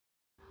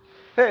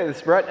Hey, this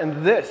is Brett,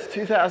 and this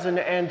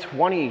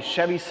 2020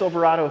 Chevy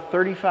Silverado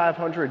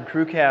 3500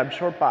 Crew Cab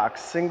Short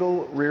Box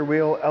Single Rear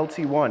Wheel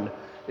Lt1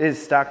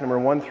 is stock number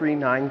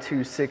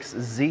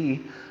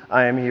 13926Z.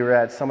 I am here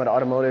at Summit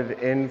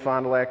Automotive in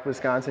Fond du Lac,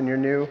 Wisconsin, your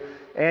new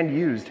and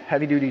used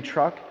heavy-duty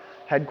truck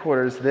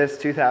headquarters. This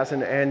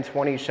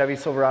 2020 Chevy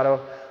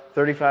Silverado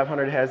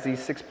 3500 has the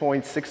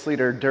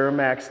 6.6-liter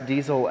Duramax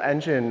diesel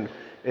engine.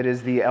 It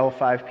is the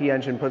L5P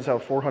engine, puts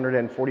out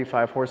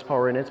 445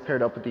 horsepower, and it's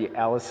paired up with the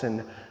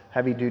Allison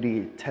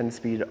heavy-duty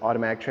 10-speed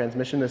automatic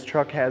transmission. This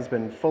truck has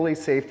been fully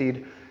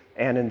safetied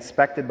and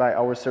inspected by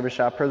our service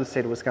shop per the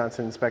state of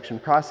Wisconsin inspection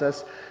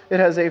process. It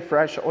has a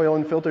fresh oil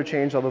and filter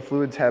change. All the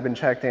fluids have been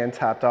checked and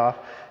topped off,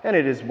 and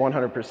it is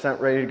 100%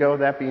 ready to go.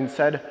 That being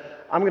said,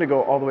 I'm going to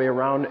go all the way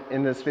around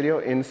in this video,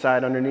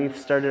 inside, underneath,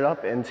 start it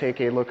up, and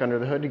take a look under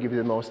the hood to give you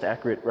the most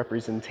accurate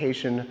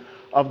representation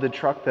of the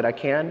truck that I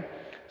can.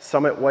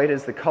 Summit White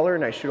is the color,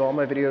 and I shoot all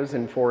my videos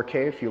in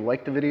 4K. If you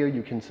like the video,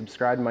 you can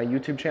subscribe to my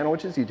YouTube channel,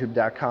 which is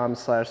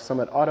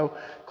youtube.com/summitauto.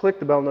 Click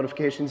the bell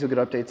notifications. You'll get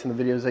updates on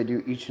the videos I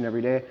do each and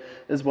every day,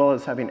 as well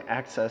as having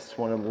access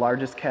to one of the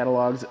largest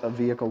catalogs of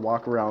vehicle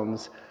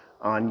walkarounds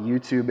on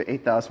YouTube,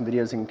 8,000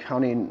 videos and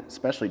counting,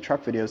 especially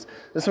truck videos.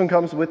 This one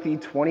comes with the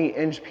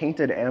 20-inch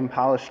painted and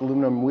polished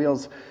aluminum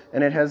wheels,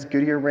 and it has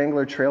Goodyear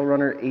Wrangler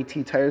Trailrunner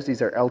AT tires.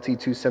 These are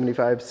Lt2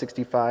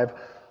 75/65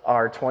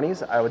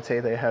 R20s. I would say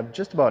they have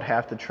just about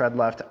half the tread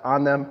left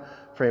on them.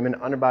 Frame and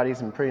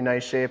underbody's in pretty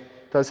nice shape.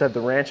 It does have the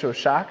Rancho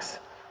shocks,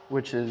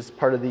 which is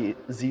part of the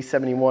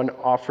Z71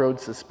 off-road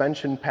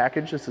suspension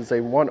package. This is a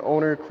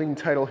one-owner, clean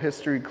title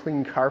history,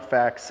 clean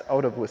CARFAX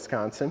out of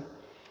Wisconsin.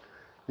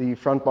 The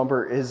front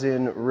bumper is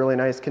in really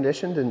nice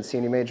condition. Didn't see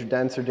any major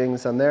dents or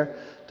dings on there.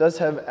 It does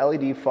have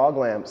LED fog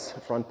lamps,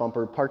 front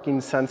bumper parking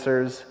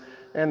sensors,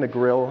 and the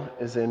grille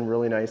is in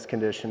really nice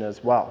condition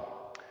as well.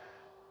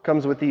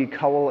 Comes with the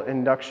Cowl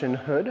induction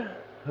hood.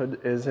 Hood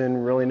is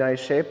in really nice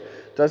shape.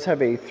 Does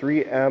have a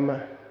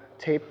 3M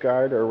tape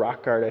guard, or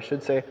rock guard I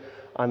should say,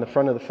 on the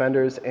front of the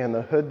fenders and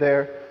the hood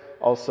there.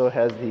 Also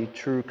has the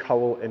true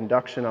Cowl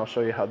induction. I'll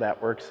show you how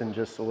that works in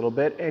just a little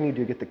bit. And you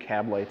do get the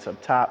cab lights up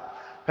top.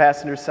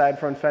 Passenger side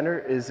front fender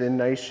is in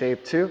nice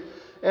shape too.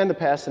 And the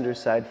passenger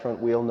side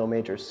front wheel, no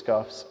major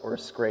scuffs or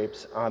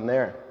scrapes on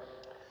there.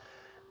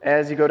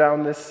 As you go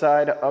down this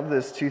side of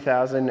this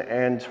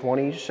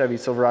 2020 Chevy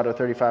Silverado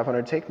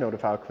 3500, take note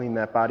of how clean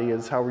that body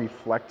is, how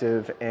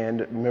reflective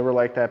and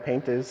mirror-like that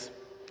paint is.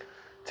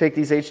 Take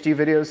these HD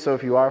videos, so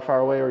if you are far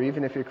away or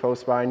even if you're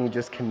close by and you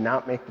just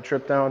cannot make the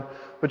trip down,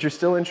 but you're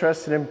still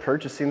interested in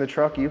purchasing the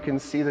truck, you can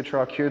see the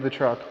truck, hear the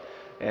truck,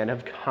 and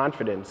have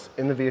confidence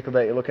in the vehicle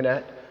that you're looking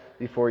at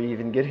before you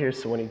even get here.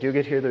 So when you do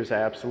get here, there's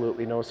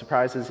absolutely no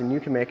surprises, and you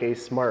can make a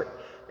smart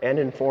and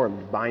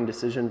informed buying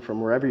decision from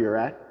wherever you're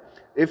at.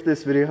 If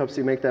this video helps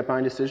you make that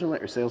buying decision,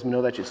 let your salesman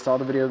know that you saw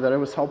the video, that it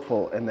was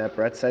helpful, and that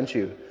Brett sent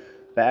you.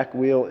 Back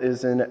wheel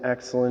is in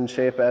excellent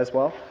shape as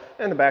well,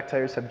 and the back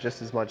tires have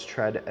just as much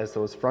tread as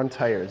those front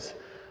tires.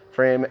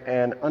 Frame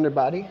and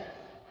underbody,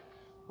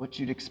 what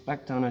you'd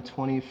expect on a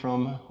 20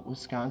 from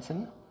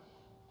Wisconsin.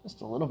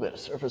 Just a little bit of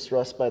surface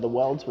rust by the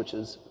welds, which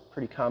is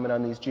pretty common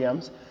on these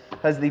GMs.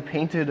 Has the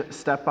painted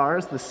step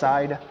bars, the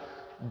side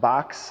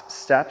box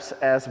steps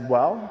as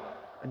well.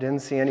 I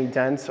didn't see any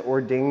dents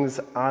or dings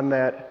on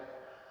that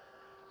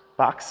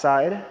box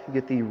side. You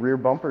get the rear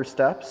bumper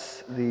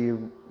steps, the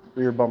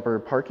rear bumper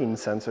parking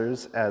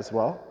sensors as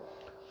well.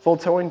 Full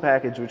towing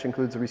package, which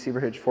includes a receiver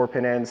hitch,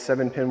 4-pin and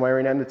 7-pin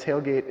wiring, and the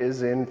tailgate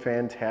is in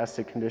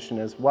fantastic condition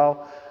as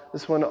well.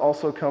 This one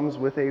also comes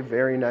with a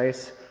very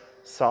nice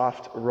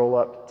soft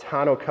roll-up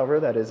tonneau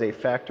cover. That is a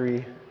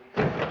factory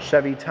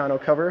Chevy tonneau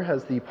cover.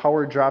 Has the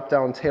power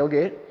drop-down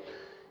tailgate.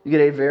 You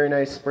get a very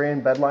nice spray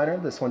and bed liner.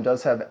 This one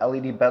does have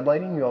LED bed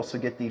lighting. You also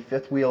get the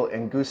fifth wheel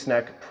and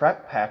gooseneck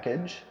prep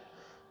package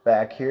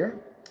back here,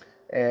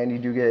 and you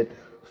do get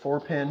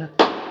 4-pin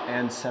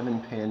and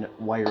 7-pin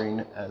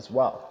wiring as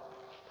well.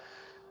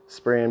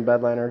 Spray and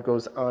bed liner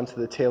goes onto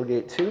the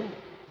tailgate too,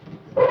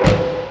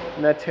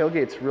 and that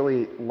tailgate's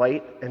really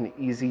light and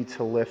easy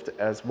to lift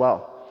as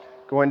well.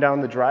 Going down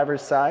the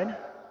driver's side,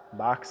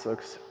 box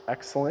looks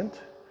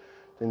excellent.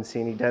 Didn't see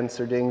any dents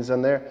or dings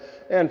on there,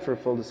 and for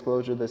full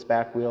disclosure, this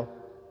back wheel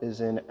is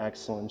in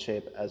excellent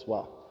shape as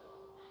well.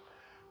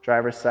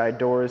 Driver's side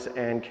doors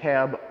and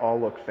cab all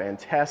look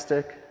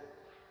fantastic.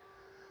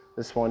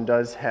 This one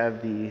does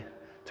have the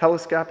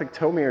telescopic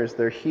tow mirrors.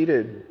 They're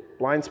heated,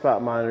 blind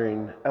spot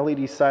monitoring,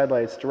 LED side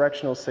lights,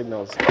 directional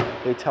signals.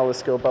 They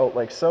telescope out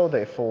like so,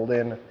 they fold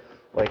in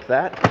like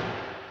that.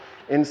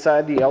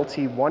 Inside, the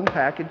Lt1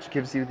 package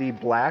gives you the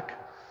black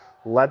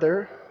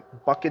leather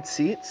bucket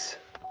seats.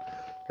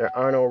 There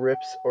are no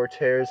rips or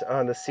tears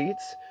on the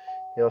seats.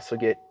 You also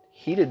get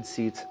heated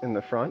seats in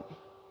the front.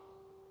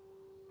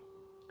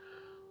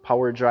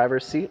 Power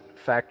driver's seat,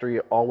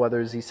 factory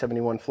all-weather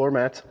Z71 floor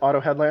mats,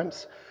 auto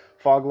headlamps,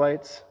 fog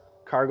lights,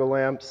 cargo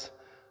lamps,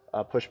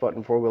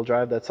 push-button four-wheel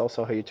drive. That's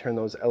also how you turn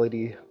those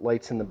LED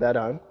lights in the bed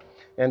on,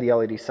 and the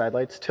LED side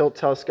lights. Tilt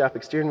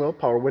telescopic steering wheel,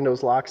 power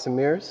windows, locks, and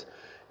mirrors.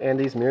 And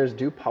these mirrors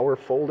do power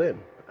fold in.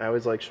 I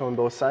always like showing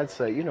both sides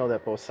so that you know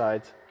that both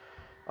sides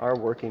are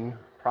working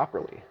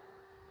properly.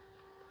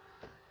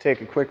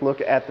 Take a quick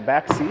look at the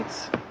back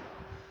seats.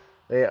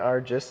 They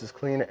are just as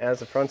clean as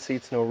the front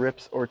seats, no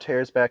rips or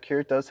tears back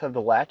here. It does have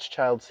the Latch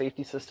child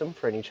safety system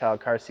for any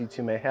child car seats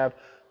you may have.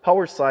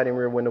 Power sliding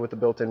rear window with the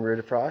built-in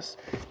rear defrost.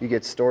 You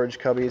get storage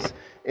cubbies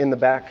in the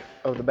back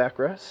of the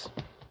backrest.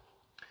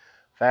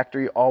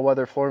 Factory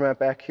all-weather floor mat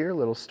back here,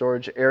 little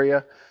storage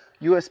area.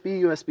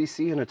 USB,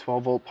 USB-C, and a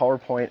 12-volt power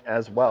point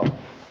as well.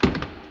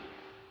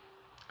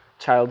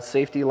 Child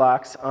safety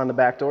locks on the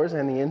back doors,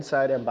 and the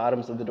inside and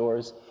bottoms of the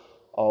doors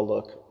all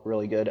look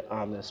really good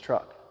on this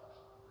truck.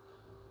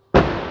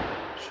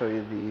 Show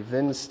you the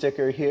VIN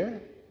sticker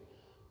here.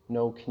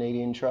 No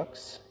Canadian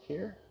trucks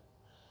here.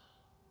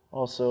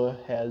 Also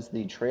has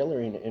the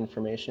trailering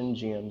information.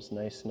 GM's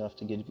nice enough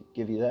to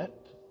give you that,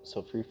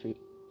 so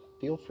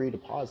feel free to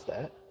pause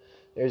that.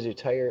 There's your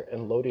tire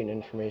and loading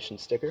information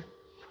sticker.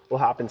 We'll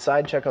hop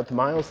inside, check out the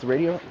miles, the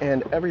radio,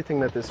 and everything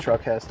that this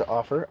truck has to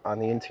offer on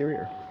the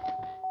interior.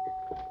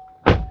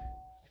 You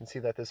can see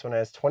that this one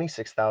has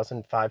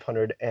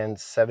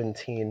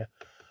 26,517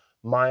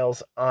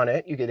 miles on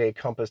it. You get a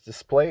compass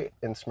display.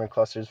 Instrument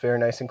cluster is very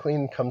nice and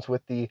clean. Comes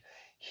with the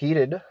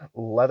heated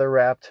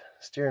leather-wrapped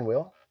steering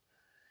wheel.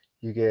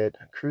 You get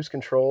cruise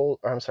control,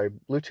 or I'm sorry,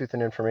 Bluetooth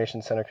and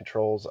information center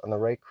controls on the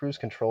right, cruise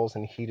controls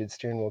and heated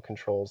steering wheel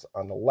controls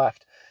on the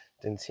left.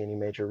 Didn't see any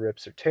major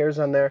rips or tears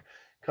on there.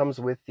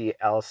 Comes with the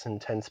Allison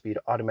 10-speed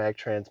automatic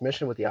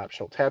transmission with the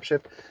optional tap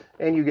shift,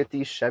 and you get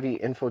the Chevy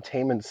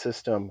infotainment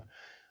system.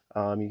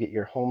 You get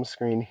your home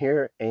screen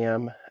here,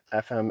 AM,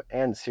 FM,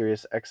 and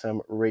Sirius XM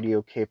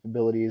radio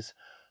capabilities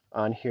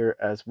on here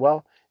as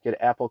well. You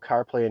get Apple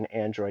CarPlay and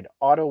Android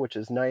Auto, which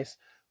is nice.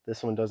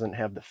 This one doesn't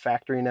have the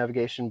factory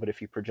navigation, but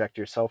if you project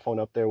your cell phone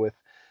up there with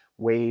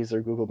Waze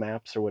or Google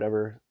Maps or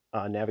whatever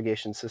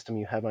navigation system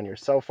you have on your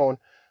cell phone,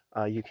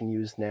 you can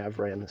use nav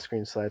right on the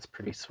screen, so that's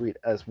pretty sweet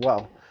as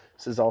well.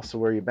 This is also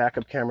where your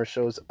backup camera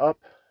shows up,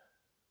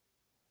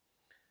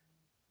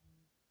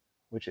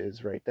 which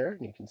is right there.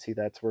 And you can see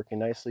that's working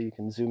nicely. You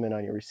can zoom in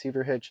on your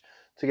receiver hitch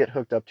to get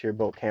hooked up to your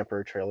boat, camper,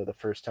 or trailer the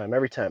first time,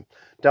 every time.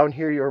 Down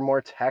here, your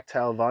more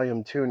tactile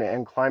volume tune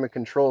and climate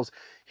controls,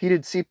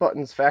 heated seat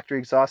buttons, factory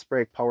exhaust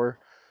brake, power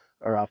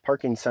or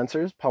parking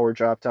sensors, power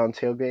drop-down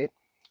tailgate,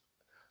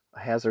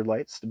 hazard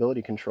lights,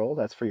 stability control,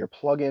 that's for your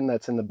plug-in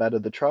that's in the bed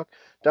of the truck,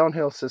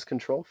 downhill assist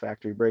control,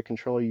 factory brake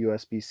controller,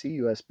 USB-C,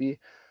 USB,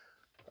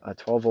 a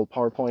 12-volt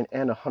power point,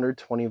 and a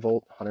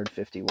 120-volt,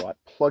 150-watt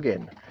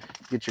plug-in.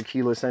 Get your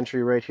keyless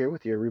entry right here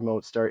with your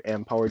remote start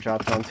and power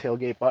drop-down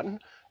tailgate button.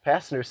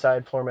 Passenger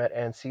side floor mat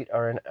and seat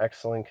are in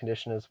excellent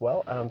condition as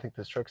well. I don't think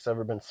this truck's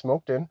ever been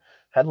smoked in.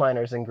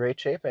 Headliner's in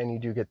great shape, and you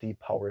do get the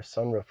power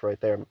sunroof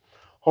right there.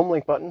 Home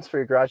link buttons for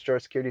your garage door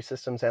security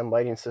systems and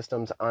lighting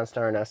systems,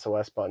 OnStar and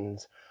SOS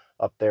buttons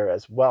up there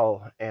as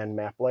well, and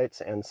map lights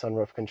and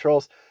sunroof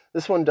controls.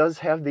 This one does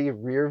have the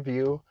rear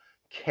view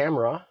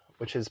camera,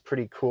 which is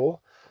pretty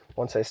cool.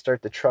 Once I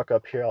start the truck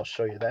up here, I'll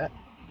show you that.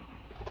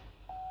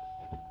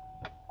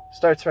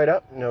 Starts right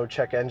up, no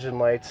check engine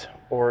lights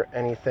or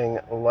anything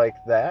like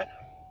that.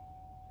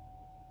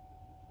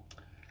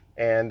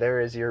 And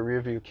there is your rear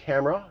view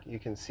camera. You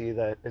can see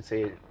that it's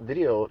a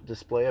video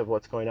display of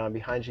what's going on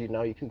behind you.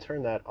 Now you can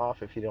turn that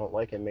off if you don't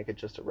like it and make it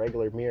just a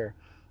regular mirror.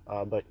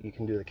 But you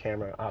can do the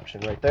camera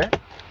option right there.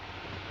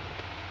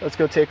 Let's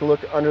go take a look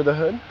under the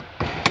hood.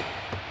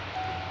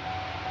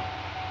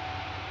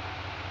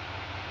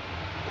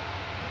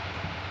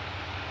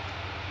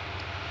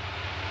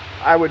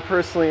 I would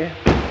personally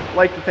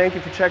like to thank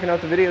you for checking out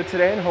the video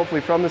today, and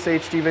hopefully from this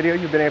HD video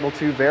you've been able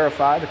to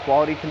verify the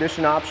quality,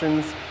 condition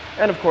options,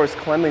 and of course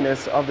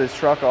cleanliness of this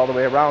truck all the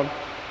way around.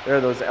 There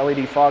are those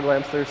LED fog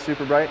lamps, they're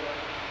super bright.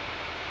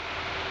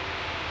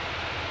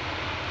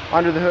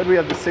 Under the hood we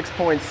have the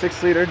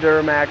 6.6 liter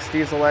Duramax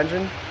diesel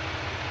engine,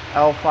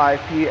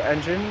 L5P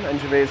engine.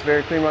 Engine bay is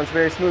very clean, runs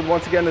very smooth.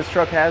 Once again, this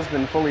truck has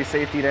been fully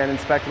safetied and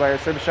inspected by our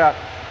service shop.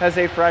 Has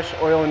a fresh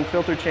oil and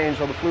filter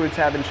change. All the fluids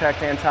have been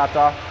checked and topped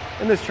off,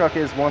 and this truck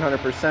is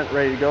 100%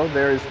 ready to go.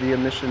 There is the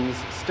emissions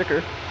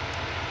sticker,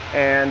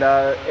 and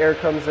air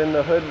comes in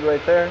the hood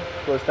right there,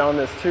 goes down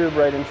this tube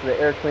right into the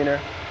air cleaner,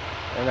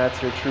 and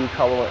that's your true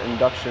Cowl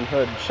induction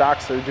hood.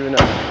 Shocks are doing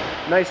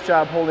a nice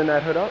job holding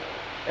that hood up.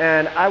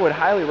 And I would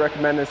highly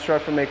recommend this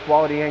truck from a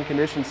quality and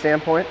condition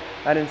standpoint.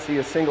 I didn't see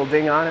a single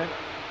ding on it,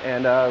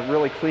 and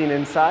really clean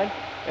inside.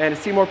 And to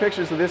see more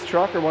pictures of this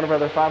truck or one of our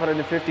other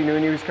 550 new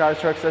and used cars,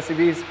 trucks,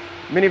 SUVs,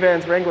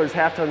 minivans, Wranglers,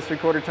 half tons,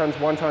 3/4 tons,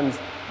 1 tons,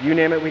 you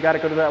name it, we got to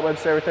go to that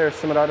website right there,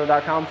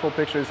 summitauto.com. Full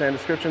pictures and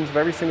descriptions of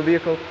every single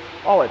vehicle,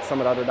 all at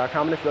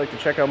summitauto.com. And if you'd like to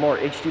check out more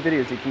HD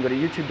videos, you can go to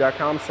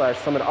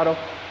youtube.com/summitauto.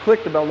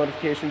 Click the bell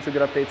notifications to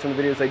get updates on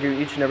the videos I do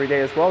each and every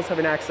day, as well as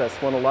having access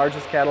to one of the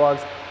largest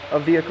catalogs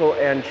of vehicle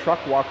and truck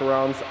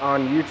walkarounds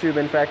on YouTube.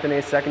 In fact, in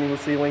a second, you will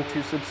see a link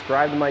to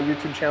subscribe to my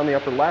YouTube channel in the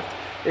upper left,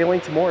 a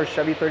link to more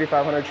Chevy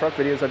 3500 truck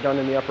videos I've done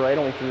in the upper right,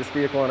 a link to this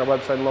vehicle on our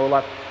website in the lower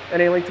left,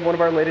 and a link to one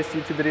of our latest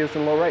YouTube videos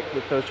in the lower right.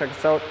 With those, check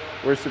us out.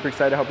 We're super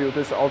excited to help you with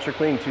this ultra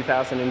clean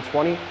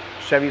 2020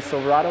 Chevy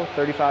Silverado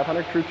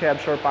 3500 Crew Cab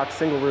Short Box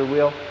Single Rear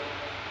Wheel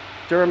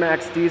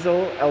Duramax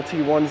Diesel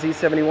Lt1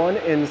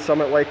 Z71 in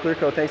Summit White Clear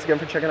Coat. Thanks again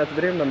for checking out the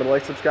video. Remember to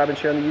like, subscribe, and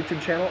share on the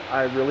YouTube channel.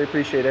 I really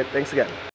appreciate it. Thanks again.